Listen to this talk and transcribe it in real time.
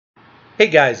Hey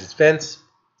guys, it's Vince.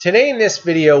 Today in this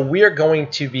video, we are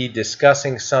going to be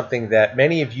discussing something that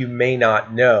many of you may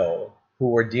not know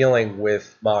who are dealing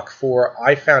with Mach4.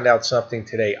 I found out something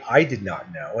today I did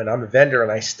not know, and I'm a vendor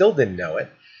and I still didn't know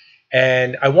it.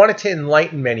 And I wanted to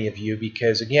enlighten many of you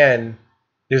because, again,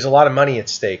 there's a lot of money at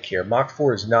stake here.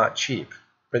 Mach4 is not cheap.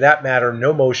 For that matter,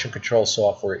 no motion control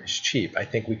software is cheap. I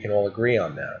think we can all agree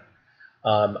on that.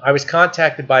 I was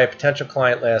contacted by a potential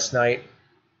client last night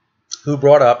who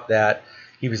brought up that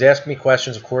he was asking me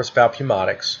questions, of course, about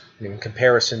pneumatics in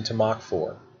comparison to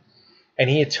Mach4. And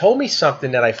he had told me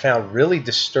something that I found really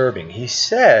disturbing. He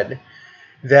said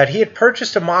that he had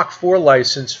purchased a Mach4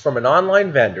 license from an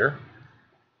online vendor,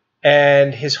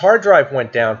 and his hard drive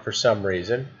went down for some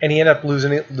reason, and he ended up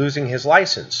losing his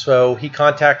license. So he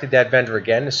contacted that vendor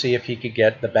again to see if he could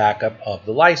get the backup of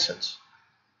the license.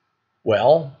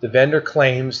 Well, the vendor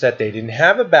claims that they didn't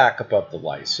have a backup of the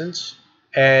license,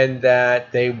 and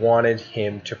that they wanted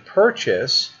him to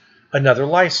purchase another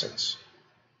license.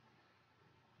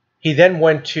 He then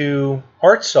went to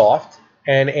Artsoft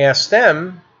and asked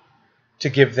them to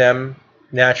give them,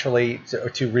 naturally,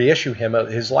 to reissue him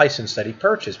his license that he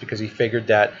purchased because he figured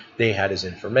that they had his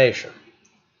information.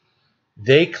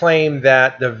 They claimed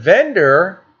that the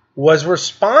vendor was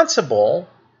responsible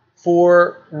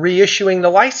for reissuing the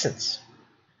license.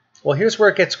 Well, here's where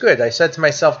it gets good. I said to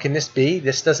myself, can this be?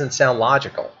 This doesn't sound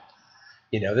logical.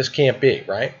 This can't be,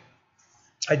 right?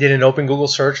 I did an open Google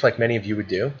search like many of you would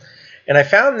do, and I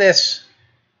found this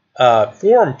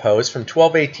forum post from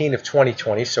 12/18 of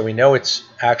 2020, so we know it's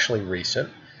actually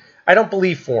recent. I don't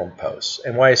believe forum posts,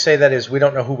 and why I say that is we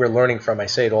don't know who we're learning from. I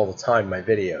say it all the time in my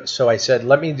videos. So I said,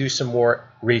 let me do some more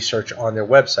research on their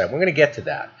website. We're going to get to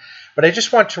that. But I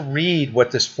just want to read what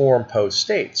this forum post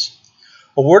states.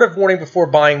 A word of warning before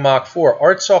buying Mach4.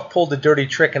 Artsoft pulled a dirty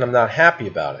trick and I'm not happy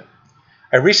about it.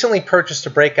 I recently purchased a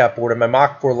breakout board of my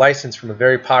Mach4 license from a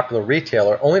very popular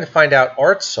retailer only to find out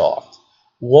Artsoft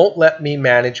won't let me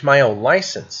manage my own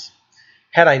license.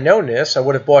 Had I known this, I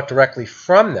would have bought directly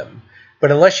from them,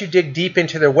 but unless you dig deep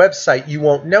into their website, you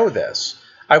won't know this.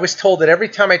 I was told that every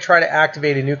time I try to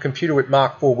activate a new computer with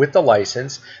Mach4 with the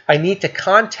license, I need to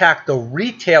contact the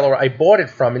retailer I bought it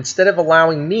from instead of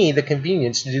allowing me the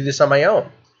convenience to do this on my own.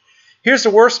 Here's the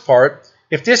worst part.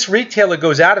 If this retailer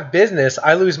goes out of business,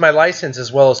 I lose my license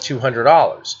as well as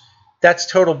 $200.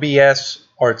 That's total BS,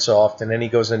 Artsoft, and then he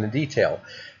goes into detail.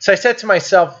 So I said to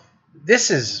myself, this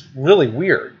is really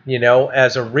weird,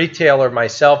 as a retailer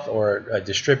myself or a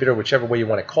distributor, whichever way you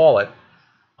want to call it.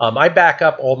 I back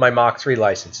up all my Mach3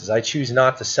 licenses. I choose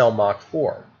not to sell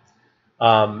Mach4.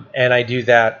 And I do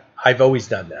that. I've always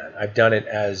done that. I've done it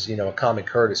as, a common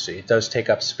courtesy. It does take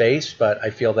up space, but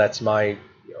I feel that's my,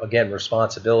 again,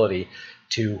 responsibility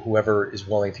to whoever is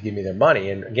willing to give me their money.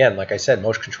 And again, like I said,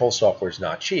 motion control software is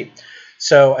not cheap.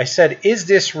 So I said, is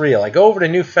this real? I go over to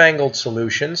Newfangled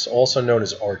Solutions, also known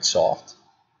as Artsoft.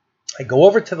 I go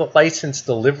over to the license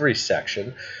delivery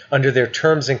section under their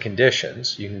terms and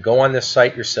conditions. You can go on this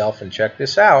site yourself and check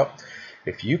this out.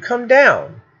 If you come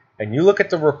down and you look at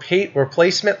the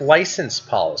replacement license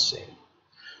policy,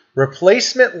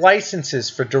 replacement licenses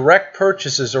for direct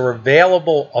purchases are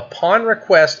available upon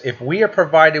request if we are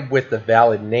provided with the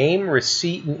valid name,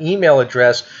 receipt, and email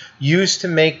address used to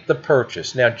make the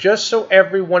purchase. Now, just so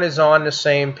everyone is on the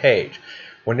same page,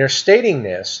 when they're stating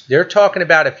this, they're talking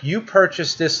about if you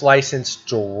purchase this license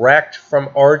direct from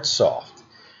Artsoft.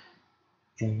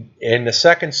 In the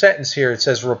second sentence here, it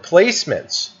says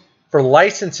replacements for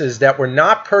licenses that were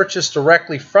not purchased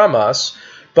directly from us,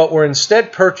 but were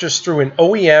instead purchased through an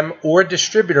OEM or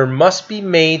distributor must be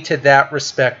made to that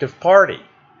respective party.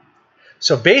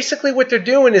 So basically what they're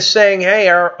doing is saying, hey,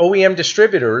 our OEM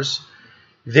distributors,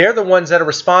 they're the ones that are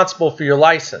responsible for your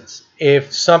license.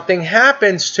 If something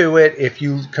happens to it, if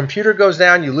your computer goes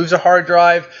down, you lose a hard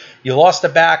drive, you lost a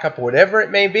backup, whatever it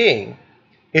may be,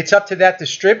 it's up to that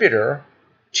distributor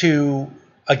to,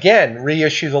 again,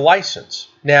 reissue the license.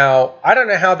 Now, I don't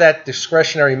know how that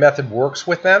discretionary method works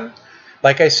with them.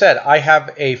 Like I said, I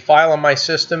have a file on my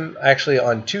system, actually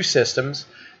on two systems,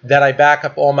 that I back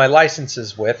up all my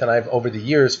licenses with, and I've over the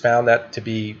years found that to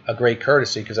be a great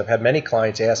courtesy because I've had many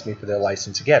clients ask me for their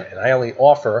license again, and I only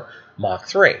offer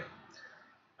Mach3.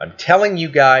 I'm telling you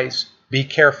guys, be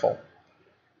careful.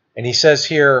 And he says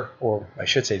here, or I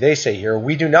should say they say here,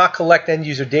 we do not collect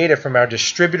end-user data from our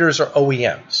distributors or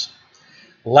OEMs.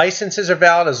 Licenses are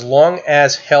valid as long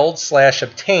as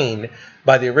held/obtained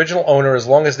by the original owner, as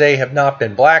long as they have not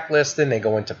been blacklisted, and they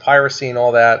go into piracy and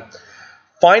all that.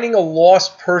 Finding a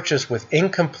lost purchase with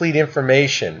incomplete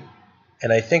information,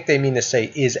 and I think they mean to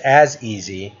say is as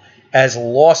easy as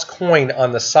lost coin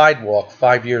on the sidewalk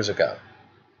 5 years ago.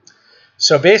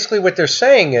 So basically what they're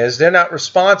saying is they're not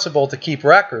responsible to keep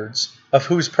records of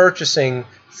who's purchasing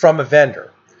from a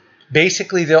vendor.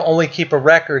 Basically, they'll only keep a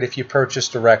record if you purchase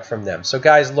direct from them. So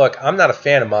guys, look, I'm not a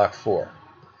fan of Mach4.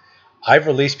 I've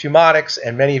released Pneumatics,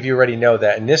 and many of you already know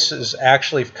that. And this is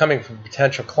actually coming from a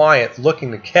potential client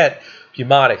looking to get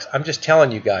Pneumatics. I'm just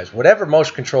telling you guys, whatever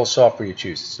motion control software you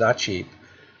choose, it's not cheap.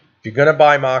 If you're going to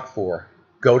buy Mach4,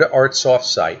 go to Artsoft's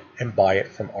site and buy it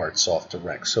from Artsoft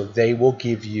Direct. So they will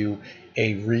give you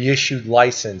a reissued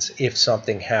license if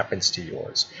something happens to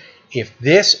yours. If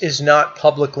this is not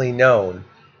publicly known,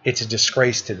 it's a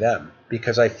disgrace to them,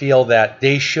 because I feel that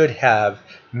they should have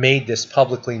made this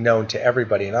publicly known to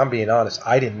everybody. And I'm being honest,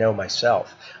 I didn't know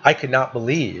myself. I could not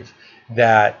believe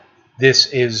that this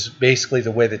is basically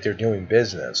the way that they're doing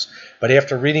business. But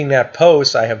after reading that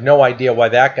post, I have no idea why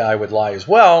that guy would lie as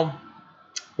well.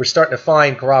 We're starting to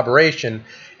find corroboration.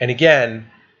 And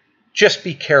again, just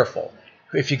be careful.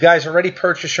 If you guys already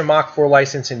purchased your Mach4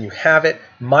 license and you have it,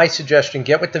 my suggestion,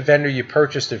 get with the vendor you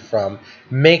purchased it from.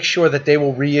 Make sure that they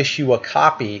will reissue a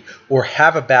copy or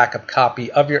have a backup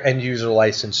copy of your end user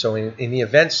license. So in the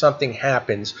event something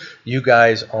happens, you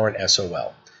guys aren't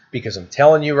SOL. Because I'm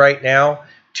telling you right now,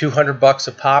 $200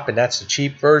 a pop, and that's the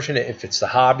cheap version if it's the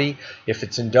hobby. If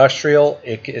it's industrial,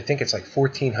 I think it's like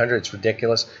 $1,400. It's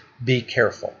ridiculous. Be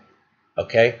careful.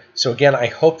 Okay? So again, I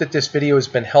hope that this video has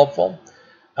been helpful.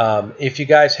 If you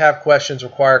guys have questions,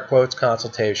 require quotes,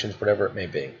 consultations, whatever it may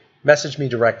be, message me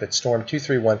direct at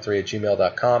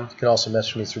storm2313@gmail.com. You can also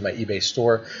message me through my eBay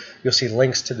store. You'll see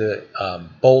links to the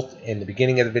both in the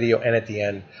beginning of the video and at the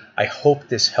end. I hope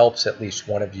this helps at least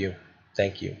one of you.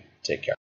 Thank you. Take care.